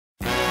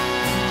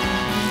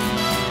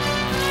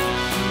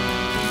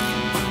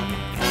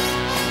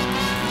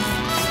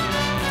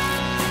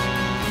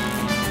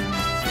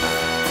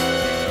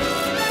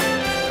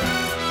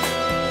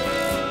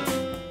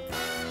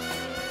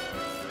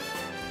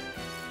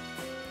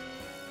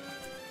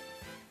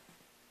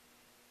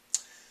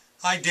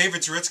Hi,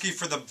 David Zaritsky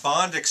for the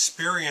Bond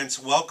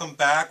Experience. Welcome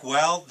back.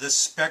 Well, the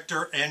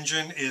Spectre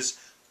engine is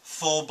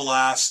full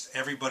blast.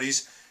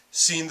 Everybody's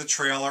seen the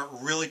trailer.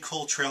 Really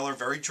cool trailer,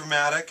 very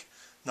dramatic.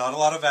 Not a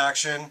lot of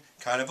action,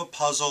 kind of a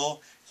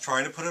puzzle.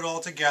 Trying to put it all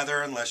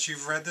together unless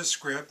you've read the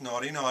script.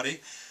 Naughty,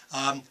 naughty.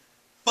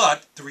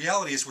 But the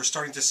reality is we're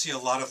starting to see a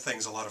lot of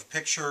things, a lot of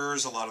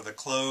pictures, a lot of the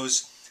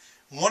clothes.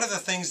 One of the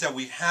things that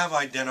we have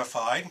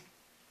identified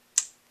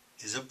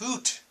is a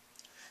boot.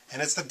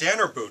 And it's the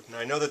Danner boot. And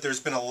I know that there's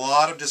been a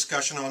lot of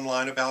discussion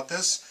online about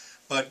this,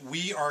 but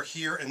we are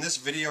here in this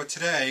video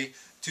today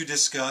to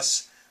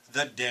discuss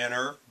the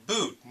Danner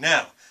boot.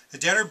 Now, the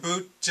Danner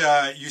boot,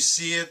 you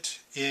see it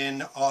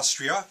in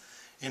Austria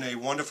in a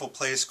wonderful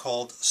place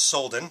called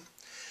Solden.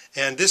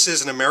 And this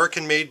is an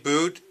American-made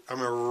boot.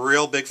 I'm a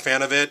real big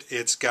fan of it.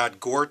 It's got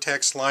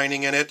Gore-Tex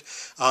lining in it.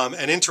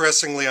 And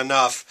interestingly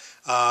enough,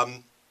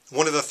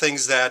 one of the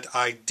things that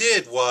I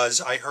did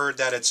was I heard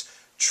that it's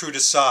true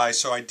to size,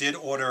 so I did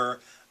order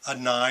a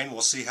 9.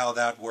 We'll see how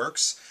that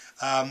works.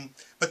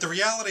 But the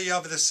reality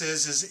of this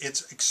is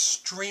it's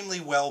extremely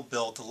well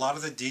built. A lot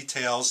of the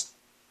details,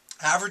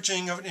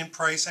 averaging in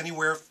price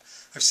anywhere,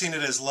 I've seen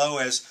it as low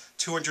as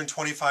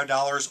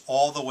 $225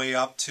 all the way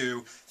up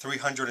to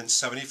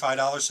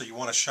 $375, so you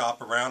want to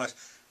shop around. I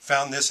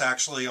found this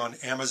actually on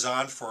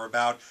Amazon for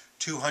about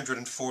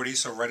 $240,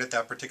 so right at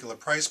that particular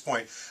price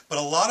point. But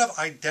a lot of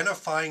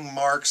identifying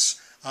marks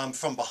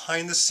from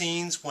behind the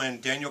scenes when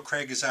Daniel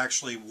Craig is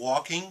actually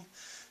walking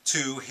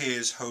to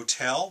his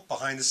hotel.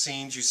 Behind the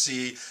scenes you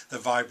see the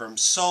Vibram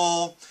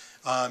sole.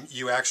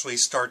 You actually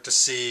start to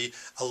see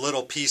a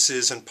little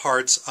pieces and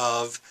parts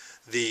of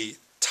the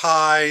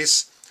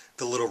ties,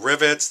 the little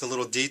rivets, the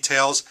little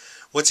details.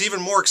 What's even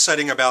more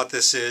exciting about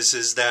this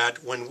is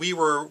that when we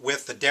were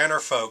with the Danner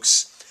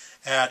folks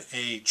at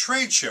a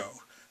trade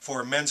show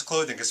for men's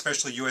clothing,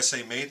 especially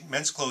USA Made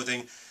men's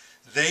clothing,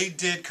 they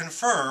did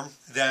confirm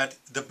that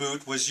the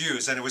boot was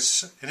used. And it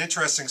was an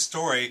interesting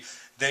story.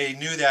 They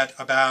knew that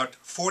about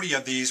 40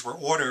 of these were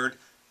ordered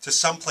to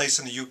some place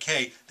in the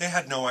UK. They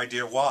had no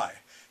idea why.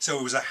 So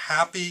it was a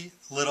happy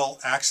little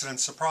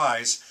accident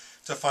surprise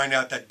to find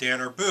out that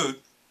Danner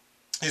boot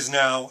is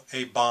now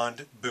a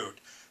Bond boot.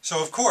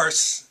 So of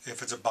course,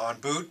 if it's a Bond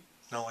boot,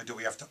 not only do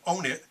we have to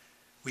own it,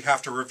 we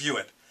have to review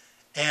it.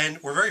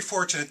 And we're very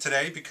fortunate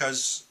today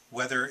because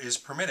weather is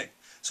permitting.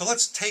 So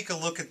let's take a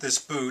look at this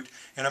boot,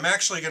 and I'm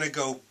actually going to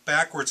go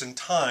backwards in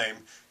time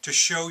to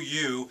show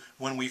you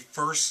when we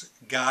first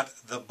got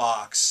the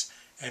box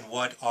and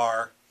what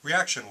our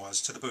reaction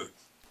was to the boot.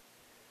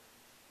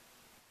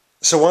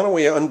 So why don't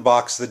we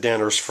unbox the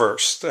Danners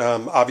first.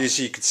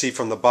 Obviously you can see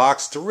from the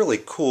box, it's a really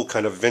cool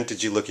kind of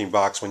vintagey looking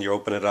box when you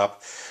open it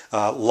up.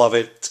 Love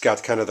it. It's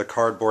got kind of the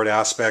cardboard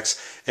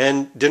aspects,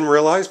 and didn't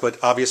realize, but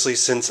obviously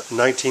since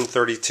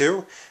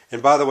 1932.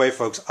 And by the way,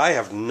 folks, I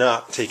have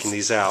not taken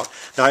these out.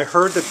 Now, I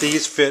heard that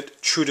these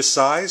fit true to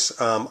size.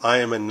 I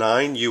am a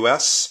 9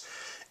 US,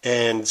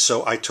 and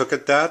so I took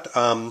it that.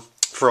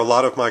 For a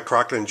lot of my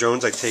Crockett &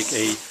 Jones, I take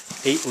a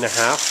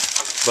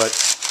 8.5, but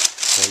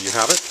there you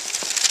have it.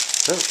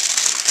 Oh.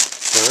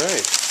 All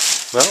right.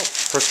 Well,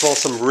 first of all,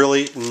 some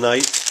really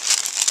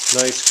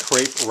nice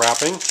crepe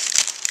wrapping.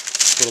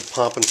 Little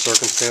pomp and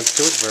circumstance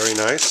to it. Very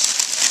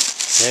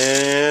nice.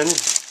 And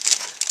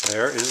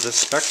there is the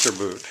Spectre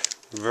boot.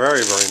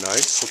 Very, very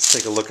nice. Let's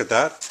take a look at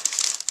that.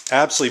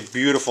 Absolutely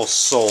beautiful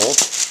sole.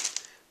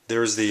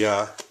 There's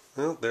the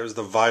there's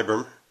the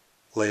Vibram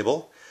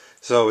label.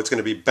 So it's going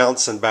to be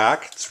bouncing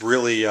back. It's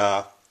really,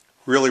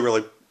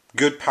 really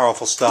good,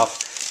 powerful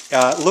stuff.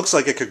 It looks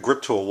like it could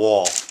grip to a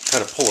wall,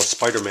 kind of pull a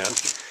Spider-Man.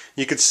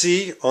 You can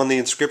see on the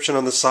inscription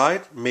on the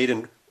side, made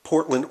in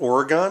Portland,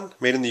 Oregon,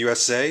 made in the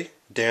USA,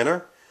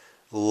 Danner.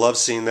 Love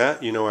seeing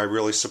that. You know I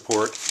really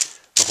support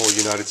the whole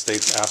United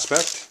States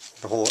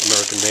aspect, the whole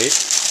American made.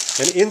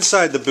 And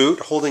inside the boot,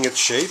 holding its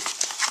shape,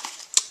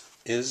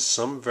 is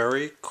some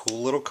very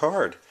cool little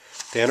card.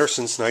 Danner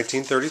since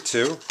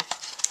 1932.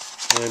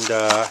 And,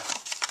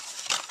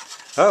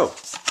 oh,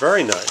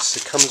 very nice.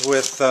 It comes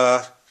with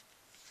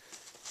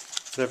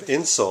bit of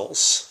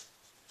insoles.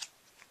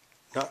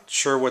 Not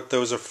sure what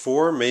those are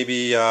for.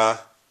 Maybe,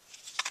 well,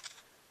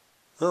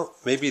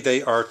 maybe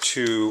they are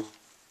to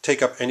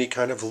take up any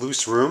kind of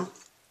loose room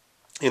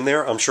in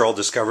there. I'm sure I'll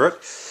discover it.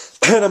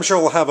 And I'm sure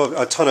we'll have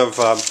a ton of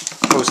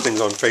postings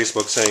on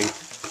Facebook saying,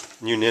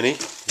 "You ninny,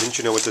 didn't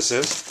you know what this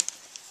is?"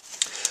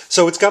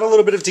 So it's got a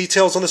little bit of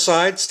details on the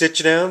side,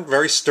 stitch down,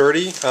 very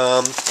sturdy.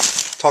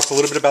 Talks a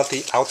little bit about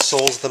the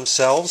outsoles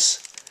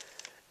themselves.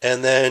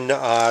 And then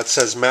it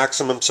says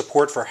maximum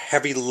support for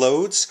heavy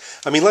loads.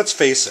 I mean, let's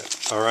face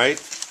it, all right?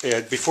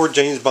 Before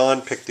James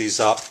Bond picked these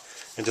up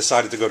and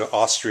decided to go to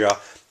Austria,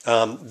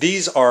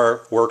 these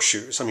are work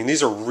shoes. I mean,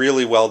 these are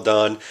really well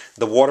done.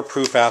 The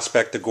waterproof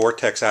aspect, the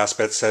Gore-Tex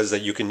aspect says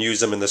that you can use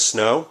them in the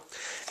snow.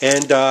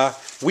 And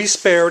we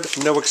spared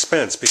no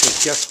expense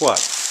because guess what?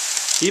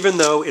 Even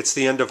though it's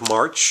the end of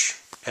March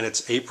and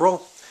it's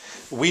April,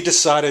 we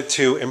decided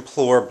to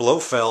implore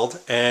Blofeld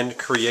and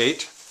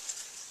create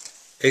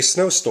a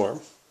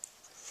snowstorm.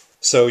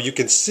 So you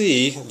can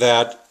see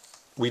that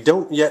we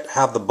don't yet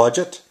have the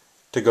budget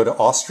to go to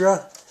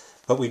Austria,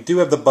 but we do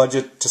have the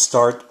budget to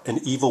start an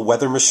evil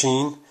weather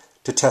machine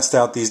to test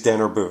out these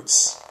Danner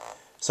boots.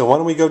 So why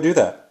don't we go do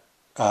that?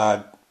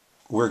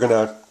 We're going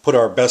to put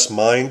our best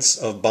minds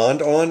of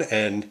Bond on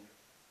and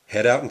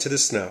head out into the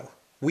snow.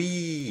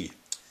 Whee!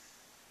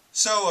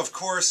 So, of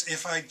course,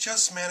 if I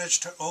just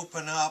manage to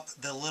open up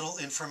the little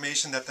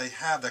information that they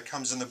have that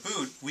comes in the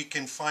boot, we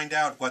can find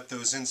out what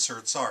those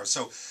inserts are.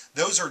 So,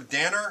 those are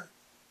Danner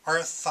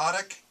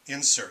orthotic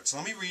inserts.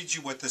 Let me read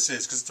you what this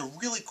is, because it's a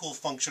really cool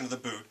function of the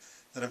boot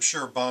that I'm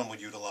sure Bond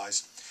would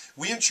utilize.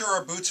 We ensure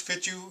our boots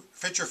fit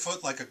your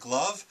foot like a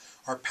glove.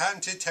 Our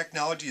patented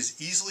technology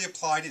is easily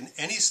applied in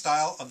any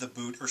style of the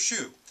boot or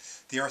shoe.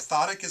 The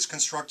orthotic is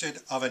constructed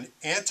of an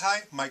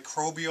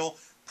antimicrobial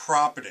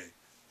property.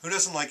 Who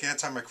doesn't like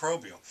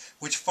antimicrobial?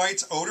 Which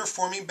fights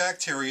odor-forming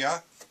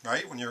bacteria,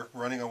 right, when you're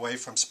running away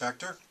from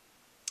SPECTRE.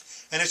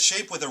 And it's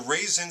shaped with a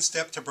raised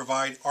instep to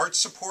provide arch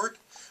support,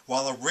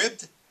 while a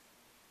ribbed,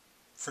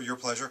 for your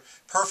pleasure,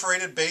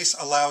 perforated base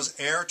allows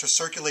air to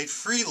circulate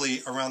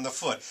freely around the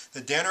foot.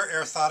 The Danner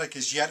orthotic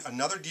is yet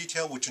another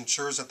detail which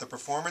ensures that the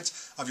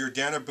performance of your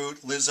Danner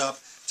boot lives up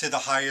to the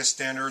highest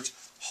standards.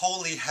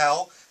 Holy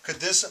hell, could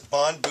this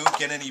Bond boot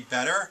get any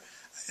better?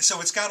 So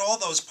it's got all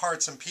those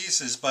parts and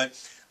pieces, but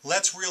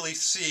let's really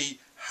see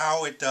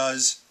how it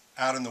does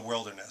out in the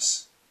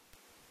wilderness.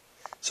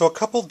 So a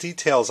couple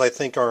details I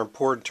think are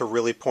important to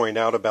really point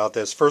out about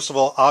this. First of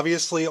all,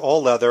 obviously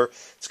all leather.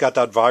 It's got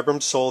that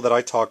Vibram sole that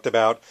I talked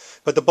about.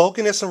 But the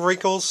bulkiness and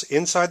wrinkles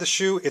inside the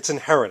shoe, it's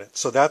inherited.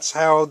 So that's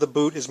how the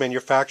boot is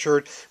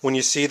manufactured. When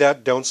you see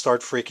that, don't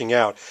start freaking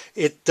out.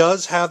 It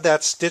does have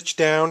that stitched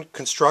down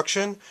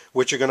construction,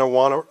 which you're going to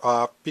want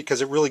to,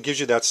 because it really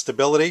gives you that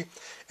stability.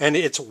 And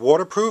it's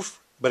waterproof,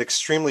 but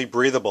extremely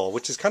breathable,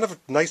 which is kind of a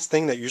nice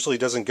thing that usually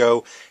doesn't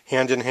go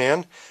hand in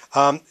hand.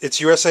 It's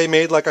USA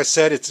made, like I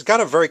said. It's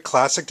got a very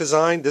classic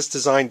design. This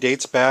design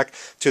dates back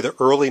to the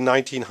early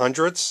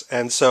 1900s,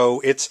 and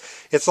so it's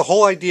the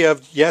whole idea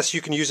of, yes,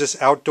 you can use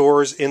this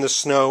outdoors in the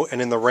snow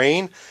and in the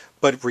rain,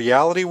 but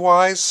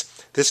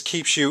reality-wise, this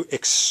keeps you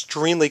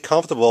extremely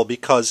comfortable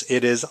because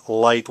it is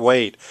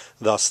lightweight,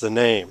 thus the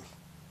name.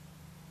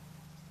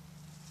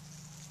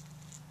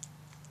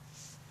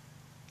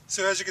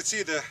 So as you can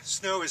see, the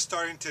snow is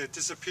starting to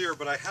disappear,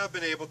 but I have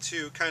been able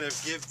to kind of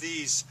give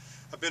these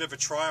a bit of a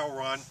trial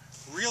run.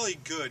 Really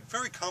good,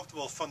 very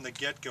comfortable from the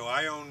get-go.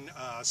 I own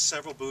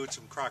several boots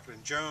from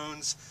Crockett &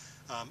 Jones,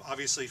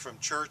 obviously from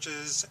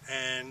Churches,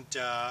 and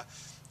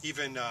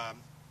even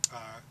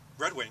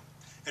Red Wing.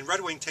 And Red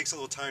Wing takes a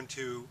little time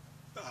to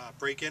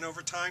break in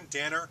over time.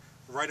 Danner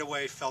right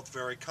away felt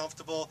very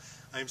comfortable.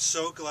 I'm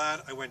so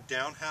glad I went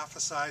down half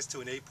a size to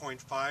an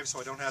 8.5 so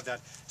I don't have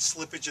that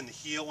slippage in the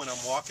heel when I'm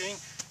walking.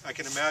 I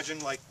can imagine,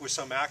 like with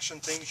some action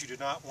things, you do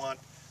not want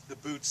the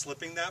boot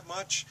slipping that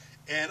much.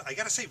 And I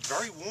gotta say,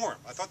 very warm.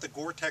 I thought the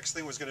Gore-Tex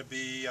thing was gonna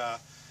be a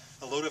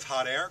load of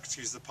hot air,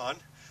 excuse the pun,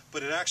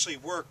 but it actually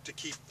worked to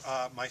keep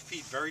my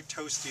feet very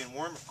toasty and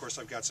warm. Of course,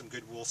 I've got some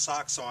good wool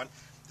socks on.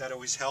 That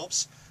always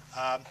helps.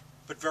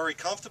 But very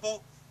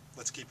comfortable.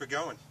 Let's keep it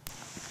going.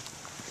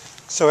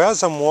 So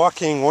as I'm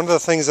walking, one of the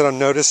things that I'm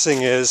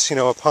noticing is,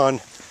 upon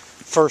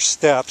first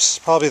steps,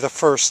 probably the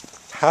first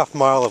half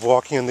mile of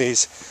walking in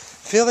these,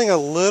 feeling a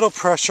little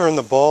pressure in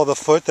the ball of the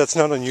foot. That's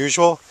not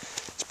unusual.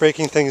 It's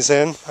breaking things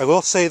in. I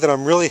will say that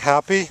I'm really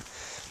happy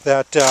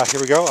that, here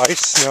we go,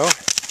 ice, snow,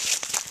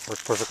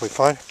 worked perfectly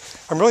fine.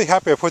 I'm really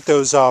happy I put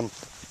those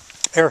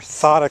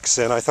orthotics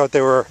in. I thought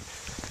they were,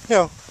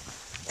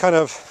 kind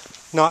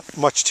of not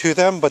much to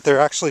them, but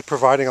they're actually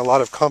providing a lot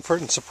of comfort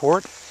and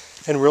support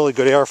and really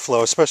good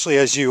airflow, especially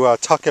as you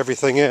tuck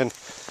everything in.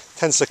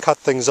 Tends to cut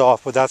things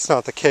off, but that's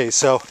not the case.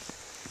 So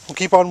we'll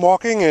keep on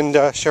walking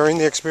and sharing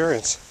the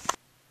experience.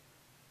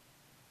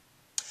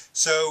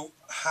 So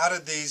how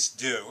did these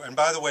do? And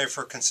by the way,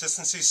 for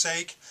consistency's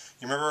sake,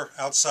 you remember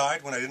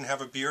outside when I didn't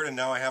have a beard and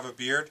now I have a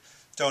beard?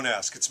 Don't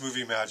ask. It's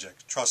movie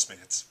magic. Trust me,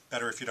 it's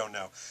better if you don't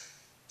know.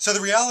 So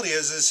the reality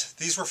is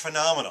these were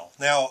phenomenal.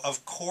 Now,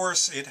 of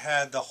course, it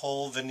had the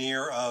whole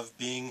veneer of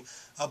being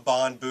a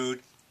Bond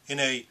boot in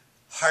a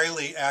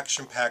highly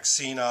action-packed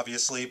scene,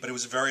 obviously, but it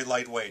was very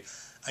lightweight.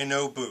 I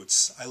know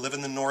boots. I live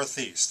in the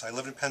Northeast. I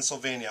live in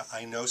Pennsylvania.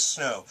 I know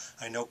snow.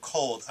 I know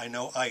cold. I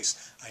know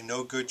ice. I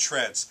know good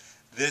treads.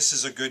 This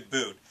is a good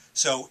boot.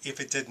 So if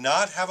it did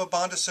not have a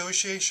Bond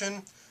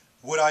association,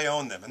 would I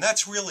own them? And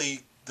that's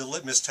really the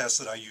litmus test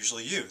that I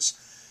usually use.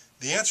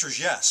 The answer is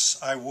yes,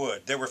 I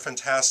would. They were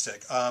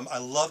fantastic. I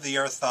love the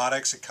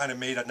orthotics. It kind of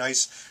made a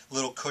nice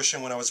little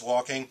cushion when I was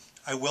walking.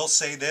 I will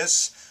say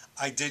this.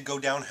 I did go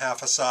down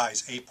half a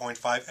size,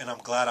 8.5, and I'm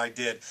glad I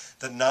did.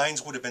 The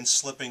 9s would have been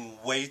slipping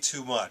way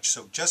too much.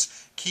 So just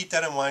keep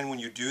that in mind when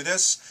you do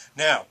this.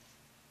 Now,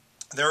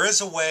 there is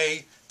a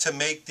way to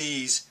make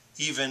these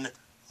even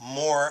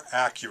more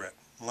accurate.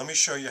 Let me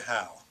show you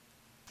how.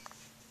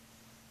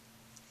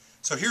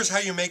 So here's how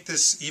you make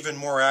this even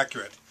more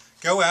accurate.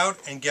 Go out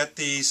and get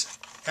these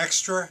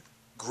extra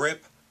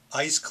grip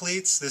ice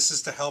cleats. This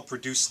is to help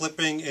reduce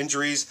slipping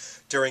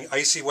injuries during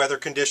icy weather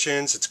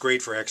conditions. It's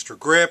great for extra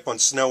grip on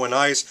snow and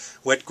ice,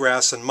 wet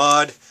grass and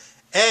mud.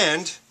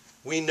 And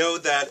we know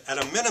that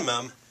at a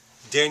minimum,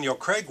 Daniel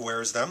Craig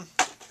wears them.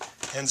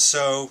 And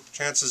so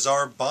chances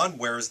are Bond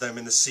wears them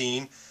in the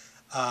scene.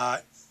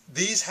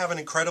 These have an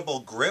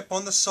incredible grip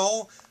on the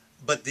sole,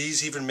 but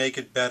these even make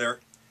it better.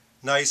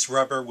 Nice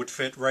rubber, would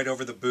fit right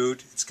over the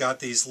boot. It's got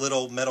these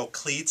little metal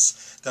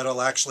cleats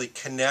that'll actually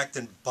connect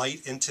and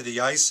bite into the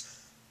ice.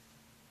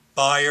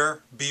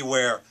 Buyer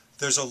beware.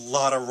 There's a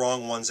lot of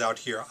wrong ones out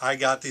here. I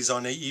got these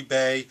on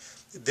eBay.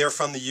 They're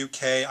from the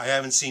UK. I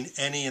haven't seen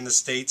any in the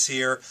States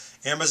here.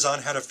 Amazon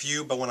had a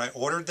few, but when I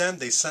ordered them,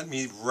 they sent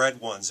me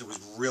red ones. It was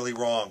really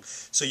wrong.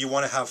 So you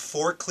want to have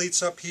 4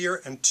 cleats up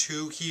here and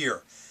 2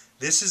 here.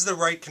 This is the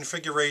right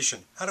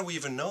configuration. How do we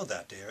even know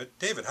that, David?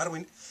 David, how do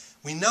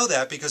we know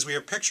that because we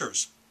have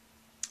pictures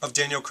of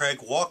Daniel Craig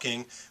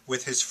walking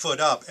with his foot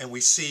up, and we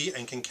see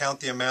and can count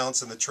the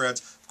amounts and the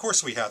treads. Of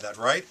course we have that,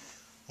 right?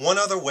 One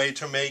other way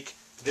to make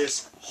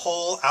this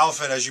whole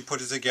outfit, as you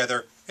put it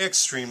together,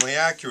 extremely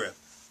accurate.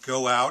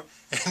 Go out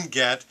and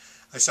get,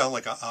 I sound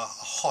like a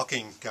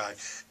hawking guy,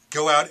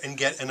 go out and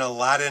get an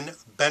Aladdin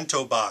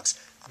bento box.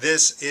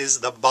 This is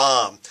the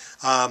bomb.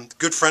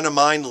 Good friend of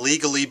mine,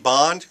 Legally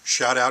Bond,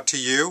 shout out to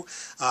you,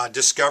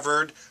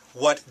 discovered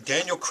what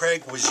Daniel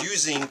Craig was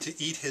using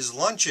to eat his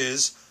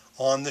lunches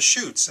on the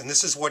shoots. And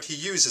this is what he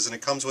uses, and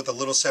it comes with a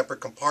little separate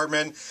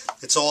compartment.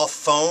 It's all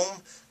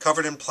foam,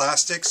 covered in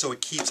plastic, so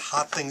it keeps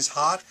hot things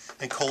hot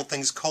and cold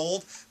things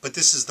cold. But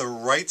this is the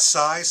right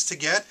size to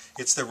get.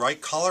 It's the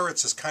right color.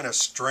 It's this kind of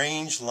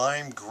strange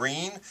lime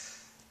green.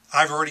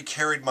 I've already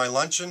carried my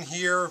lunch in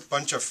here, a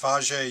bunch of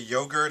Fage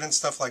yogurt and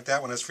stuff like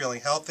that when I was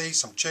feeling healthy,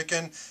 some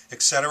chicken,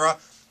 etc.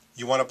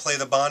 You want to play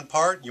the Bond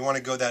part, you want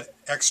to go that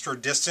extra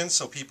distance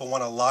so people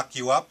want to lock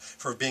you up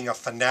for being a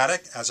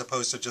fanatic as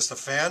opposed to just a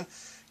fan.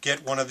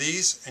 Get one of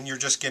these and you're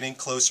just getting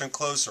closer and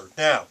closer.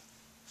 Now,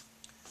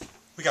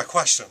 we got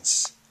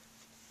questions.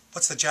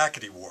 What's the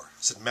jacket he wore?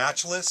 Is it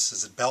matchless?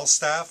 Is it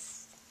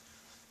Belstaff?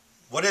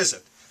 What is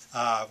it?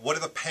 What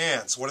are the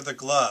pants? What are the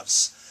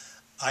gloves?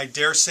 I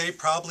dare say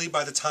probably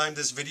by the time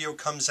this video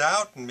comes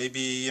out, and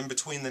maybe in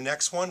between the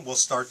next one, we'll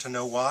start to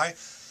know why.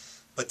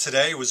 But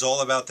today it was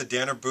all about the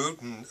Danner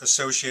boot and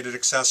associated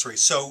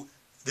accessories. So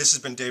this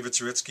has been David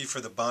Zaritsky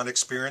for the Bond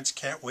Experience.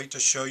 Can't wait to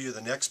show you the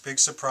next big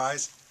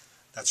surprise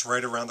that's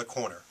right around the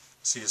corner.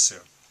 See you soon.